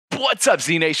What's up,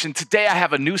 Z Nation? Today I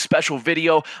have a new special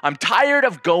video. I'm tired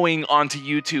of going onto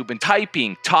YouTube and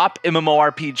typing top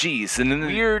MMORPGs and then the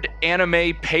weird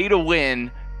anime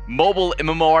pay-to-win mobile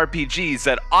MMORPGs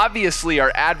that obviously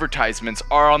are advertisements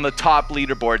are on the top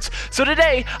leaderboards. So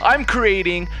today I'm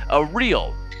creating a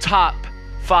real top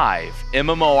 5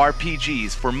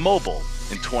 MMORPGs for mobile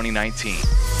in 2019.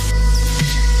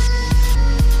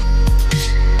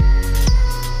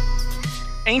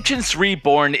 Ancients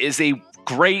Reborn is a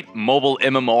great mobile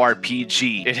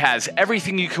MMORPG. It has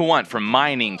everything you can want, from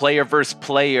mining, player versus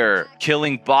player,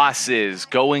 killing bosses,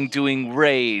 doing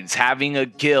raids, having a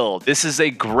guild. This is a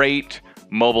great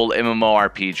mobile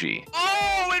MMORPG.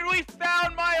 Oh, and we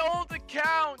found my old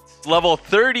account! Level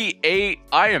 38.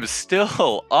 I am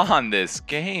still on this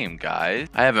game, guys.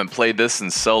 I haven't played this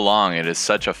in so long. It is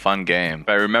such a fun game. If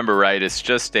I remember right, it's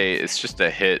just a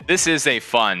hit. This is a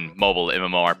fun mobile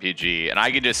MMORPG, and I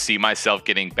can just see myself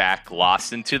getting back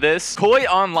lost into this. Koi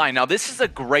Online. Now, this is a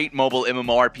great mobile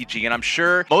MMORPG, and I'm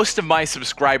sure most of my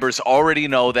subscribers already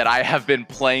know that I have been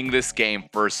playing this game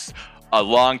for a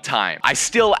long time. I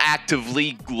still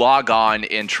actively log on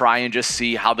and try and just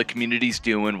see how the community's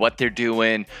doing, what they're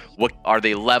doing, what are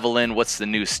they leveling, what's the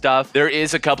new stuff. There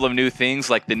is a couple of new things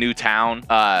like the new town.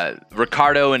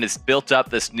 Ricardo and has built up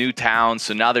this new town,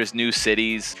 so now there's new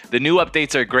cities. The new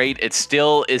updates are great. It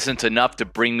still isn't enough to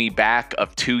bring me back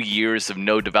of 2 years of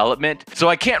no development. So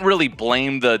I can't really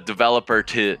blame the developer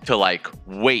to like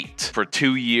wait for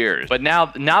 2 years. But now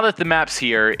that the map's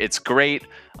here, it's great.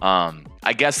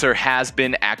 I guess there has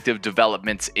been active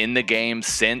developments in the game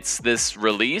since this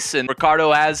release, and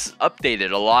Ricardo has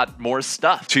updated a lot more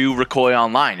stuff to Koi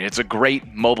Online. It's a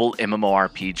great mobile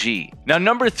MMORPG. Now,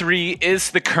 number 3 is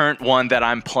the current one that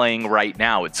I'm playing right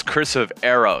now. It's Curse of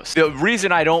Eros. The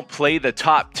reason I don't play the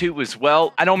top 2 as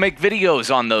well, I don't make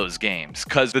videos on those games,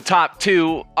 because the top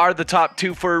 2 are the top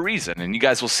 2 for a reason, and you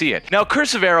guys will see it. Now,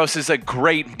 Curse of Eros is a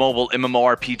great mobile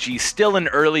MMORPG, still in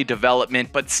early development,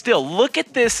 but still, look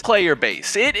at this player base.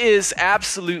 It is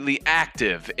absolutely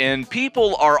active, and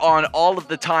people are on all of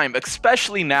the time,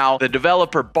 especially now the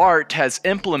developer Bart has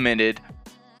implemented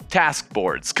task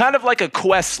boards, kind of like a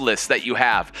quest list that you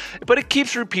have, but it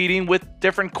keeps repeating with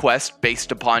different quests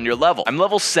based upon your level. I'm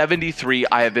level 73.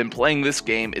 I have been playing this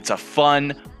game. It's a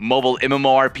fun mobile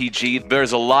MMORPG.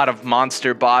 There's a lot of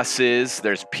monster bosses,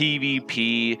 there's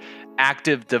PvP,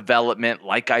 active development,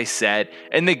 like I said,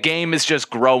 and the game is just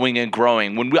growing and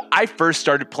growing. When I first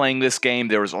started playing this game,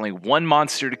 there was only one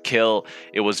monster to kill.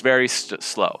 It was very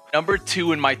slow. Number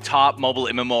 2 in my top mobile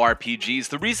MMORPGs.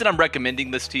 The reason I'm recommending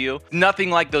this to you,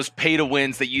 nothing like those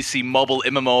pay-to-wins that you see Mobile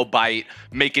MMO Byte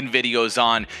making videos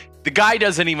on. The guy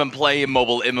doesn't even play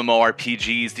mobile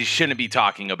MMORPGs. He shouldn't be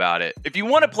talking about it. If you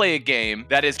want to play a game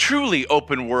that is truly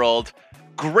open world,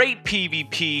 great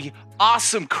PvP,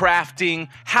 awesome crafting,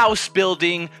 house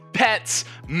building, pets,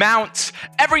 mounts,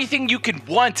 everything you could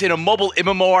want in a mobile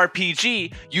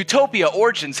MMORPG, Utopia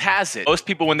Origins has it. Most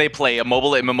people, when they play a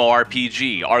mobile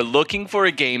MMORPG, are looking for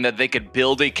a game that they could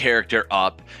build a character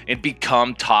up and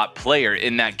become top player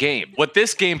in that game. What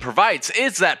this game provides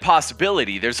is that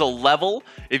possibility. There's a level.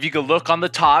 If you can look on the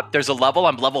top, there's a level.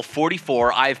 I'm level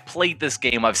 44. I've played this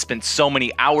game. I've spent so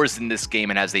many hours in this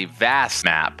game. It has a vast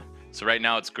map. So right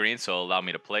now it's green, so it'll allow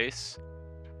me to place.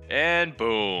 And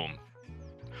boom.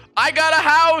 I got a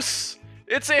house!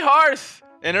 It's a hearth!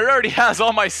 And it already has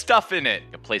all my stuff in it.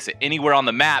 I can place it anywhere on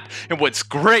the map. And what's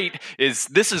great is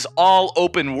this is all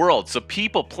open world. So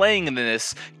people playing in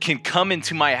this can come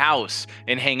into my house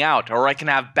and hang out. Or I can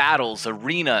have battles,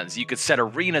 arenas. You could set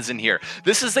arenas in here.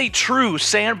 This is a true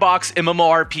sandbox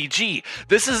MMORPG.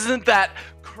 This isn't that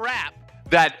crap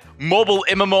that mobile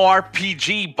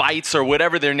MMORPG Bytes, or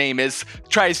whatever their name is,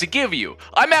 tries to give you.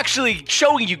 I'm actually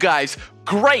showing you guys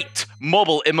great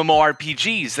mobile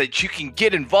MMORPGs that you can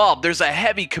get involved. There's a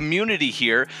heavy community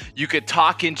here. You could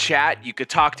talk in chat. You could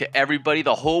talk to everybody,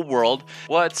 the whole world.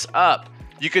 What's up?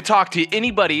 You could talk to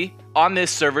anybody on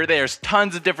this server. There's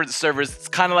tons of different servers. It's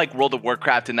kind of like World of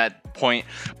Warcraft in that point,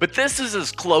 but this is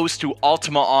as close to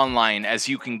Ultima Online as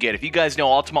you can get. If you guys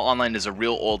know, Ultima Online is a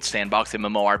real old sandbox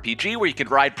MMORPG where you can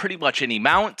ride pretty much any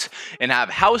mount and have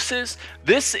houses.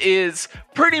 This is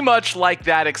pretty much like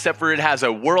that, except for it has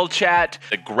a world chat.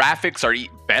 The graphics are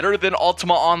better than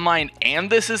Ultima Online, and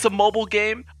this is a mobile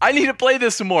game. I need to play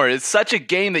this some more. It's such a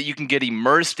game that you can get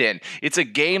immersed in. It's a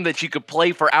game that you could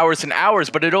play for hours and hours,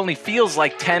 but it only feels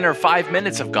like 10 or 5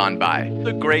 minutes have gone by. It's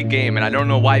a great game, and I don't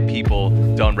know why people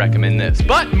don't recommend this.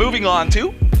 But moving on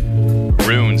to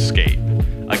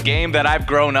RuneScape. A game that I've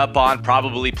grown up on,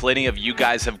 probably plenty of you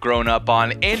guys have grown up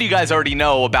on, and you guys already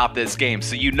know about this game,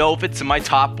 so you know if it's in my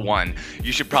top 1,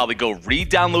 you should probably go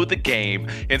re-download the game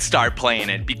and start playing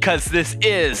it, because this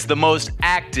is the most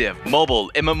active mobile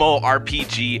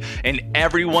MMORPG, and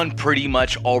everyone pretty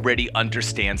much already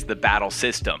understands the battle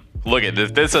system. Look at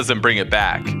this, this doesn't bring it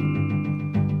back.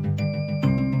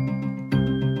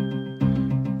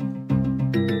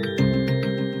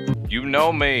 You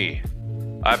know me.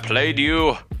 I played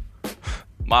you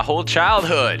my whole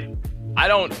childhood. I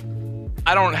don't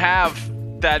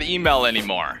have that email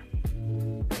anymore.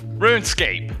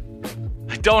 RuneScape.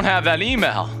 I don't have that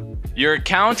email. Your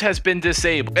account has been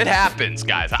disabled. It happens,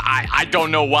 guys. I don't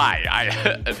know why.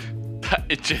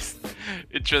 It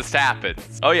just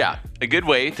happens. Oh yeah, a good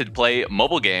way to play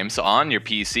mobile games on your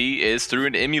PC is through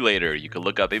an emulator. You can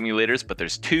look up emulators, but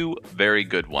there's 2 very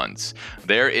good ones.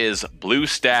 There is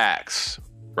BlueStacks.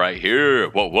 Right here,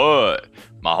 what?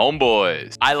 My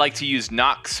homeboys. I like to use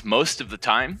Nox most of the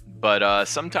time, but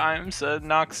sometimes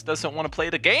Nox doesn't want to play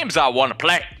the games I want to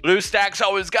play. BlueStacks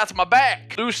always got my back.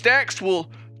 BlueStacks will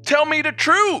tell me the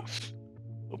truth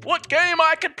of what game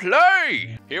I can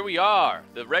play. Here we are,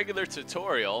 the regular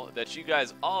tutorial that you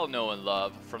guys all know and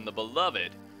love from the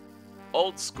beloved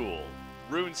old school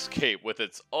RuneScape with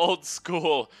its old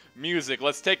school music.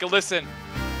 Let's take a listen.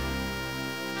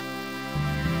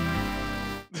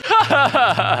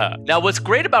 Now, what's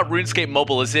great about RuneScape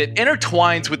Mobile is it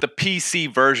intertwines with the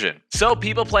PC version. So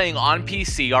people playing on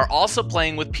PC are also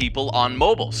playing with people on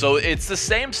mobile. So it's the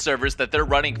same servers that they're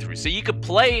running through. So you could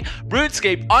play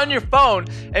RuneScape on your phone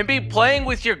and be playing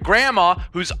with your grandma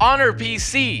who's on her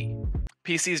PC.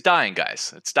 PC's dying,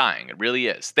 guys. It's dying. It really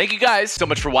is. Thank you guys so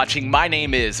much for watching. My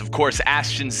name is, of course,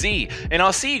 Anationzee, and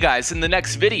I'll see you guys in the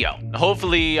next video.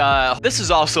 Hopefully, this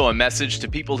is also a message to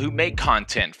people who make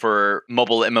content for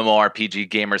mobile MMORPG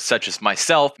gamers such as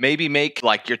myself. Maybe make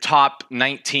like your top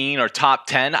 19 or top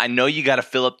 10. I know you got to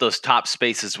fill up those top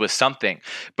spaces with something,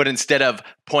 but instead of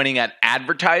pointing at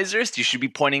advertisers, you should be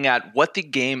pointing at what the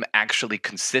game actually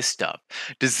consists of.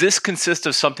 Does this consist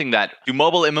of something that do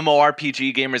mobile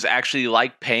MMORPG gamers actually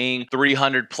like paying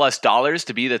 $300+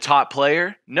 to be the top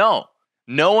player? No.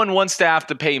 No one wants to have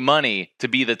to pay money to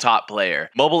be the top player.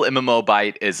 Mobile MMO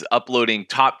Byte is uploading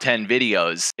top 10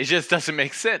 videos. It just doesn't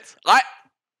make sense.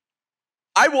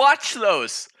 I watched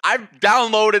those. I've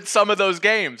downloaded some of those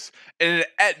games, and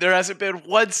there hasn't been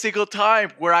one single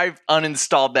time where I've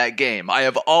uninstalled that game. I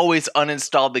have always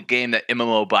uninstalled the game that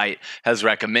MMO Byte has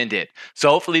recommended. So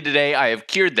hopefully today I have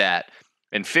cured that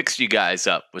and fixed you guys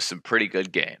up with some pretty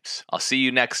good games. I'll see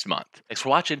you next month. Thanks for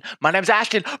watching. My name's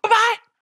Ashton. Bye-bye.